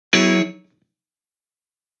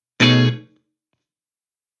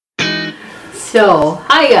So,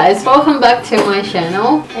 hi guys, welcome back to my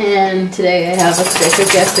channel, and today I have a special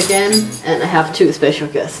guest again, and I have two special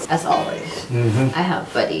guests as always. I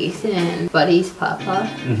have Buddies and Buddy's papa,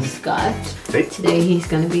 Scott. Today he's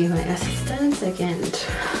gonna be my assistant again.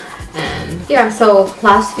 And yeah, so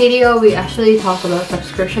last video we actually talked about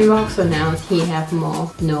subscription box, so now he have more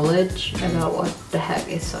knowledge about what the heck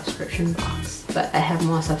is subscription box. But I have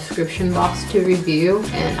more subscription box to review,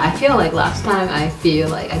 and I feel like last time I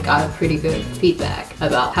got a pretty good feedback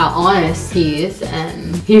about how honest he is,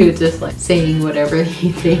 and he was just like saying whatever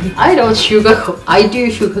he thinks. I do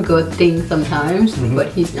sugarcoat things sometimes, but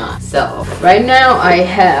he's not. So right now I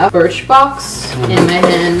have Birchbox in my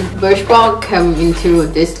hand. Birchbox come into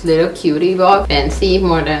this little cutie box, fancy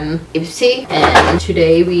more than Ipsy, and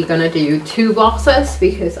today we're gonna do two boxes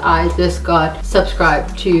because I just got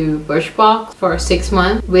subscribed to Birchbox for 6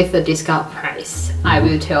 months with a discount price. I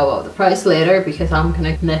will tell about the price later because I'm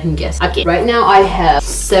gonna let him guess. Okay, right now I have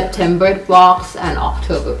September box and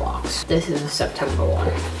October box. This is a September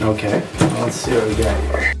one. Okay, let's see what we got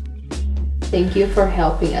here. Thank you for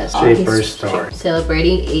helping us on his store.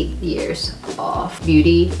 Celebrating 8 years of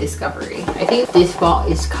beauty discovery. I think this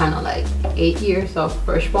box is kind of like 8 years of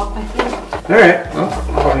Birchbox, I think. Alright, well,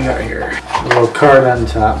 what do we got here? A little card on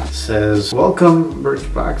top says, "Welcome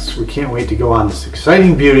Birchbox. We can't wait to go on this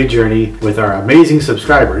exciting beauty journey with our amazing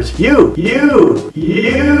subscribers. You!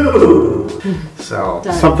 So,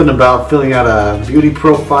 something about filling out a beauty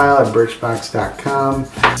profile at birchbox.com,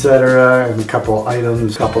 etc. And a couple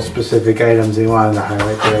items, couple specific items they wanted to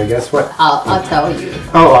highlight there, I guess. What? I'll tell you.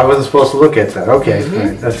 Oh, I wasn't supposed to look at that. Okay,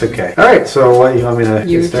 right, that's okay. Alright, so what you want me to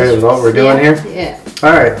get started with what we're doing here? Yeah.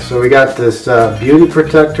 Alright, so we got this Beauty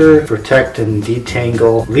Protector, Protect and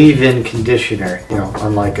Detangle Leave-In Conditioner. You know,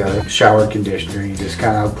 unlike a shower conditioner, you just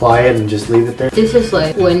kind of apply it and just leave it there. This is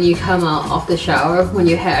like when you come out of the shower, when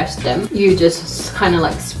your hair is damp, you just kind of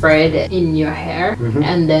like spread it in your hair,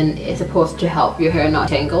 and then it's supposed to help your hair not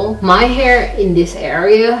tangle. My hair in this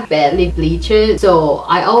area badly bleaches, so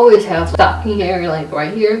I always have stocking hair like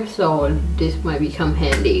right here, so this might become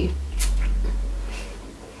handy.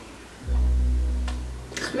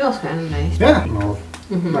 Smells kind of nice. Yeah, well,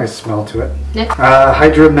 nice smell to it. Next.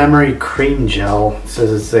 Hydra Memory Cream Gel. It says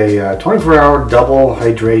it's a 24-hour double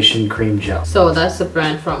hydration cream gel. So that's the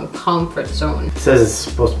brand from Comfort Zone. It says it's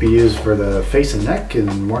supposed to be used for the face and neck in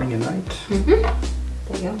the morning and night. There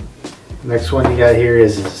you go. Next one you got here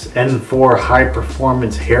is this N4 High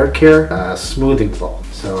Performance Hair Care Smoothing Balm.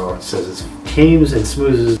 So it says it tames and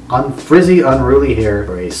smooths frizzy, unruly hair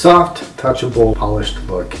for a soft, touchable, polished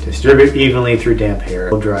look. Distribute evenly through damp hair,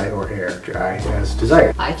 blow dry or air dry as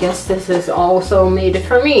desired. I guess this is also made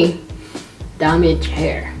for me. Damaged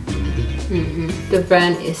hair. The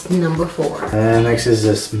brand is number 4. And next is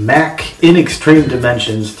this MAC In Extreme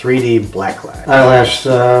Dimensions 3D Black Eyelash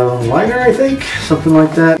liner, I think? Something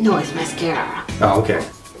like that? No, it's mascara. Oh, okay.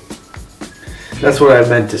 That's what I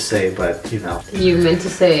meant to say, but you know. You meant to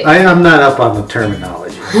say... I'm not up on the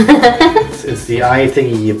terminology. it's the eye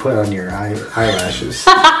thingy you put on your eyelashes.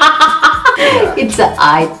 Yeah. It's an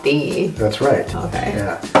eye thingy. That's right. Okay.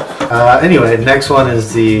 Yeah. Anyway, next one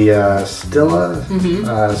is the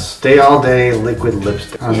Stila Stay All Day Liquid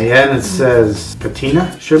Lipstick. On the end it says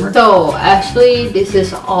Patina Shimmer. So actually this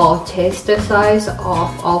is all taster size of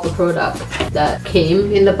all the product that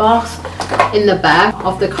came in the box. In the back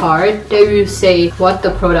of the card they will say what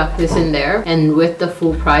the product is in there and with the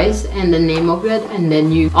full price and the name of it, and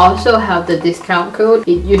then you also have the discount code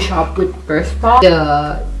if you shop with Birchbox.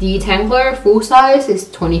 The Detangler full size is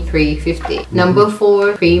 $23.50. Number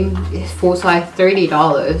 4 cream is full size $30.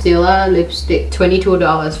 Stila lipstick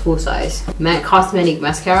 $22 full size. MAC Cosmetic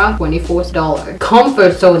mascara $24.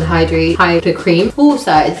 Comfort Zone Hydrate cream full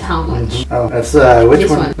size how much? Oh, that's which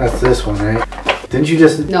one? That's this one, right? Didn't you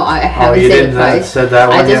just? No, I haven't said the price. Said that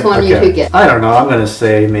one I just want you to get. I don't know. I'm gonna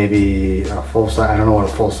say maybe a full size. I don't know what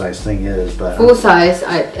a full size thing is, but full size.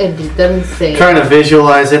 It doesn't say. Trying to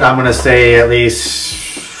visualize it. I'm gonna say at least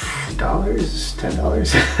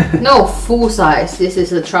 $10. No, full size. This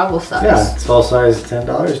is a travel size. Yeah, it's full size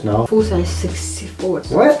 $10. No. Full size $64.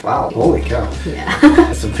 What? Wow. Holy cow. Yeah.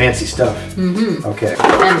 That's some fancy stuff. Okay.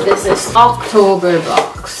 And this is October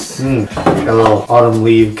box. Got a little autumn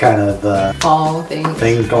leaf kind of fall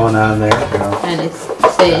thing going on there. You know. And it's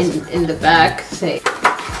saying in the back, say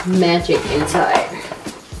magic inside.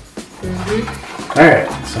 Alright,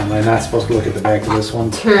 so am I not supposed to look at the back of this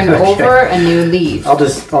one? Turn over and you leave. I'll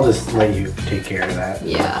just let you take care of that.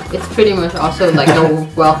 Yeah, it's pretty much also like a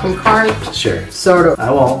welcome card. Sure. Sort of.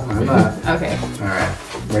 I won't. I'm not. Okay. Alright.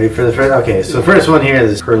 Ready for the first? Okay, so the first one here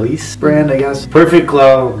is Perlice brand, I guess. Perfect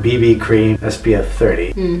Glow BB Cream SPF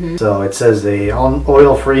 30. So it says a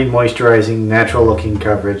oil-free, moisturizing, natural-looking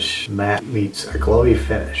coverage, matte meets a glowy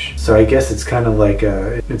finish. So I guess it's kind of like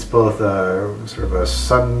it's both a sort of a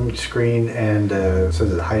sunscreen and it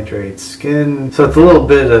says it hydrates skin. So it's a little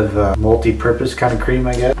bit of a multi-purpose kind of cream,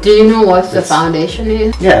 I guess. Do you know what the foundation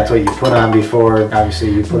is? Yeah, that's what you put on before.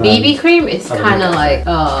 Obviously, you put BB cream is kind of like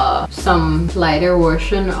some lighter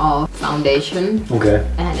version of foundation. Okay.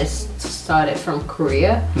 And it's started from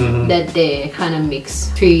Korea. That they kind of mix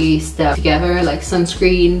 3 steps together, like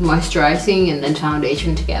sunscreen, moisturizing, and then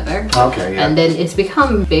foundation together. Okay, yeah. And then it's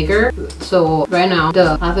become bigger. So right now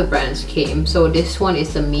the other brands came. So this one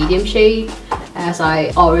is the medium shade. As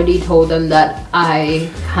I already told them that I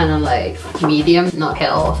kind of like medium, not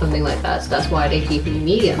pale or something like that. So that's why they keep me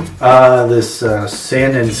medium. This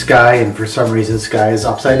sand and sky, and for some reason sky is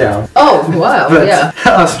upside down. Oh wow! Yeah.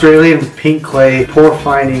 Australian pink clay pore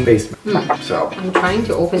finding base. So I'm trying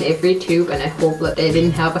to open every tube, and I hope that they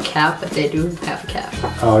didn't have a cap, but they do have a cap.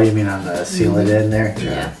 Oh, you mean on the seal it in there?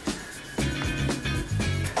 Yeah.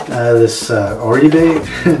 This Oribe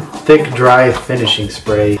thick dry finishing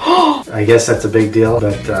spray. I guess that's a big deal,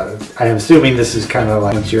 but I'm assuming this is kind of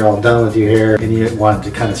like once you're all done with your hair and you want it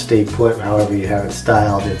to kind of stay put however you have it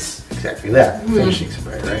styled, it's exactly that, finishing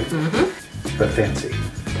spray, right? But fancy.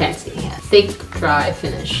 Fancy, yeah. Thick dry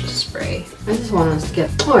finished spray. I just want to get,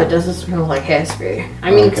 oh, it doesn't smell like hairspray. I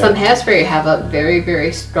mean, some hairspray have a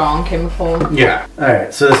very strong chemical. Yeah.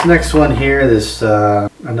 Alright, so this next one here, this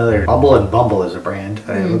another Bumble and Bumble is a brand.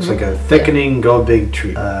 It looks like a thickening go big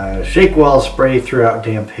treat. Shake well, spray throughout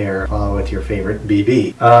damp hair. Follow with your favorite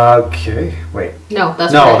BB. Okay, wait. No,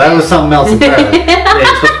 that's that was something else entirely. Yeah,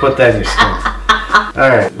 you're supposed to put that in your skin.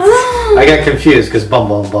 Alright. I got confused because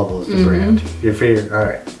Bumble and Bumble is the brand. Your favorite.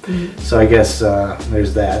 Alright. So I guess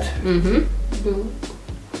there's that.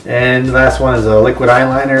 And the last one is a liquid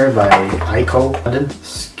eyeliner by Ico London.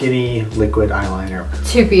 Skinny liquid eyeliner.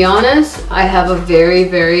 To be honest, I have a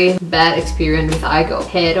very bad experience with Ico.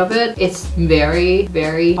 Head of it, it's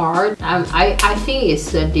very hard. I think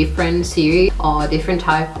it's a different series or different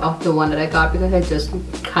type of the one that I got because I just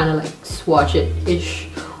kind of like swatch it-ish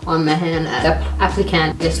on my hand, and the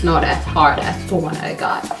applicant is not as hard as the one I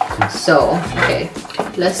got. So, okay,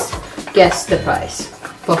 let's guess the price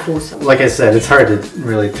for full size. Like I said, it's hard to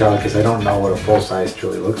really tell because I don't know what a full size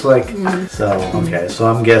truly looks like. So, okay, so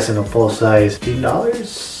I'm guessing a full size $15?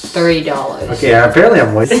 $30. Okay, apparently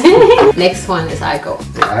I'm wasting. Next one is Ico.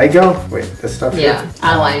 Ico? Wait, this stuff here? Yeah,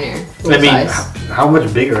 eyeliner. I mean, how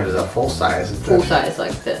much bigger is a full size? Full size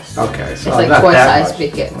like this. Okay, so it's like not twice that size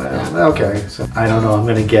bigger. Well, okay, so I don't know. I'm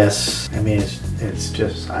gonna guess. I mean, it's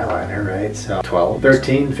just eyeliner, right? So 12,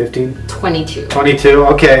 13, 15, 22. 22.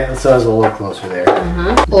 Okay, so I was a little closer there.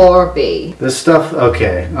 Or B. This stuff,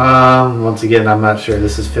 okay. Once again, I'm not sure.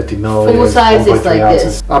 This is 50 milliliters. Full size is like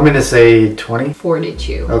ounces. this. I'm gonna say 20.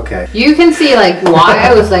 42. Okay. You can see like why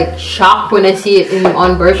I was like shocked when I see it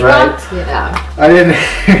on Birchbox. Right. Yeah. I didn't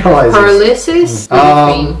realize Perlice.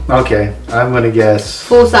 Okay, I'm gonna guess.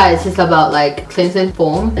 Full size is about like cleansing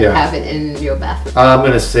foam and Yeah. have it in your bathroom. I'm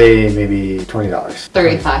gonna say maybe $20.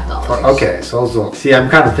 $35. Okay, so see, I'm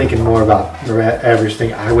kind of thinking more about the average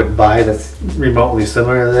thing I would buy that's remotely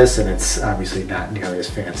similar to this, and it's obviously not nearly as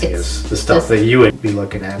fancy as the stuff that you would be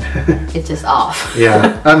looking at. It's just off.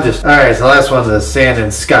 Yeah, I'm just alright. So last one, the Sand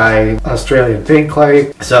and Sky Australian pink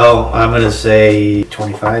clay. So I'm gonna say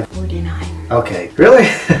 25. 49. Okay, really?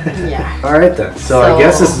 Yeah. Alright then. So I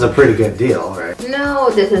guess this is a pretty good deal, right? No,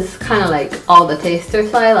 this is kind of like all the taster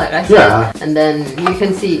side, like I said. Yeah. And then you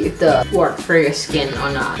can see if the work for your skin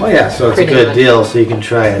or not. Well, yeah, so it's a good deal, so you can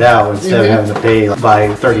try it out instead of having to pay buy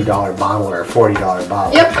a $30 bottle or a $40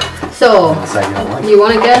 bottle. Yep. So, you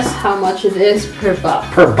want to guess how much it is per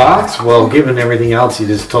box? Per box? Well, given everything else you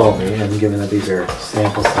just told me, and given that these are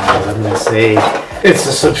sample size, I'm going to say it's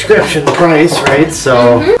a subscription price, right?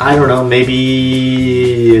 So, I don't know,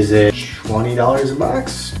 maybe, is it $20 a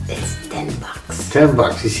box? It's 10 bucks. 10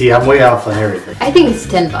 bucks. You see, I'm way off on everything. I think it's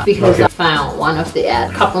 10 bucks because I found one of the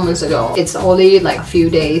ads a couple months ago. It's only like a few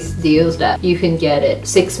days deals that you can get it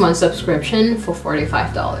 6-month subscription for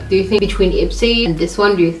 $45. Do you think between Ipsy and this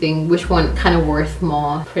one, do you think which one kind of worth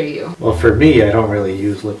more for you? Well, for me, I don't really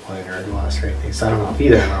use lip liner or gloss or anything, so I don't know if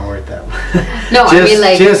either of them are worth that much. No, I mean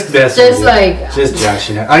like just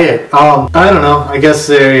joshing it. I don't know. I guess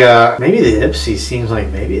they maybe the Ipsy seems like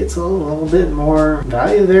maybe it's a little little bit more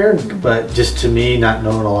value there, but just to me, not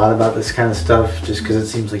knowing a lot about this kind of stuff, just because it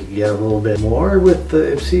seems like you get a little bit more with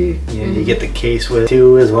the IPSY. You get the case with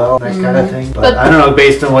too as well, that kind of thing. But I don't know,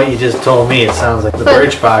 based on what you just told me, it sounds like the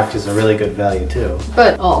Birchbox is a really good value too.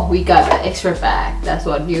 But we got the extra bag. That's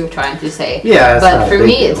what you're trying to say. Yeah, but for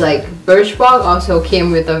me, it's like Birchbox also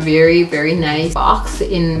came with a very, very nice box.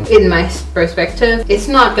 In my perspective, it's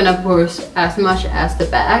not gonna burst as much as the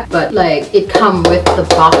bag, but like it come with the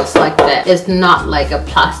box like that. It's not like a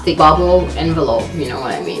plastic bubble envelope, you know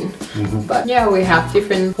what I mean? But yeah, we have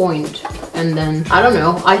different point, and then I don't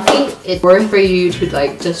know, I think it's worth for you to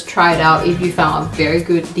like just try it out if you found a very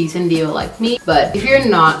good decent deal like me. But if you're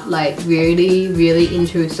not like really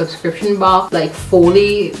into subscription box, like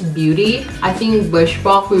fully beauty, I think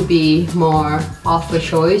Birchbox would be more of a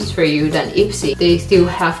choice for you than IPSY. They still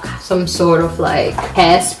have some sort of like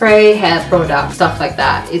hairspray, hair product, stuff like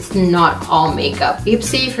that. It's not all makeup.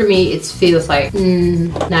 IPSY for me, it feels like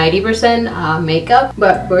 90% makeup,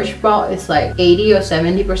 but Birchbox is like 80 or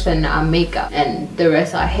 70% makeup, and the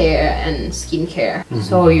rest are hair and skincare.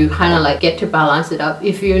 So you kind of like get to balance it up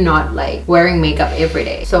if you're not like wearing makeup every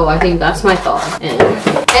day. So I think that's my thought. And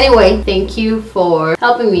anyway, thank you for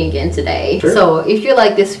helping me again today. Sure. So if you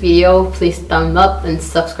like this video, please thumb up and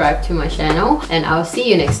subscribe to my channel, and I'll see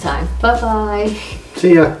you next time. Bye bye.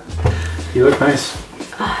 See ya. You look nice.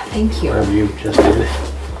 Thank you. Whatever you just did.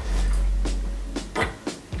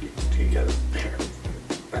 You got it. Here.